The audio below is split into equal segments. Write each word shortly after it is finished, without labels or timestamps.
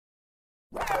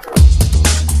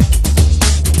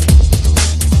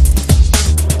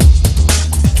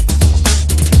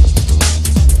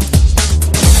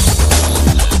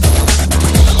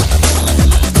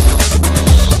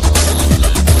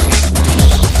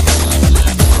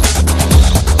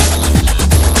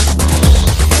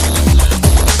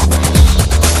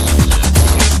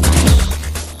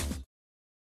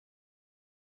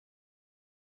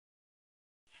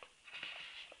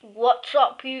What's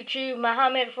up YouTube,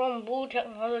 Mohammed from Boo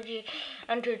Technology,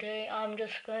 and today I'm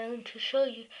just going to show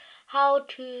you how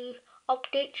to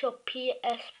update your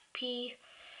PSP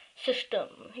system,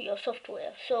 your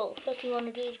software. So first thing you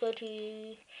want to do is go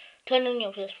to turn on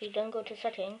your PSP, then go to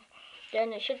settings,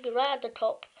 then it should be right at the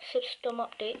top, system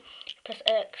update, press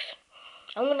X.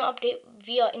 I'm going to update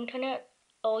via internet,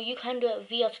 or you can do it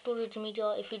via storage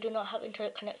media if you do not have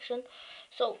internet connection.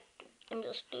 So let me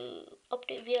just do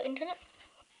update via internet.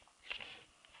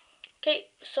 Okay,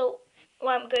 so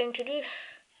what I'm going to do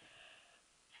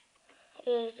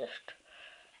is just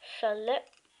select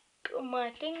my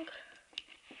thing.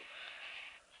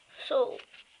 So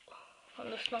I'm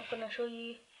just not gonna show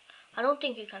you. I don't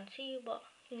think you can see, but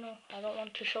I don't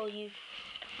want to show you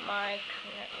my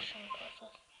connection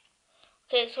process.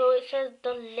 Okay, so it says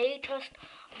the latest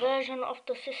version of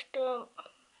the system.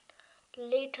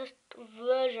 Latest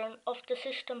version of the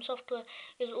system software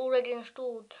is already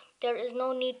installed. There is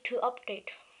no need to update.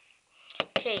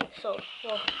 Okay, so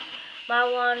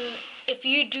my one, if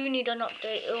you do need an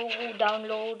update, it will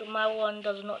download. My one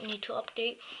does not need to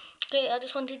update. Okay, I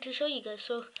just wanted to show you guys.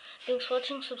 So thanks for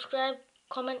watching. Subscribe,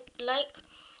 comment, like,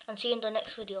 and see you in the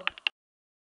next video.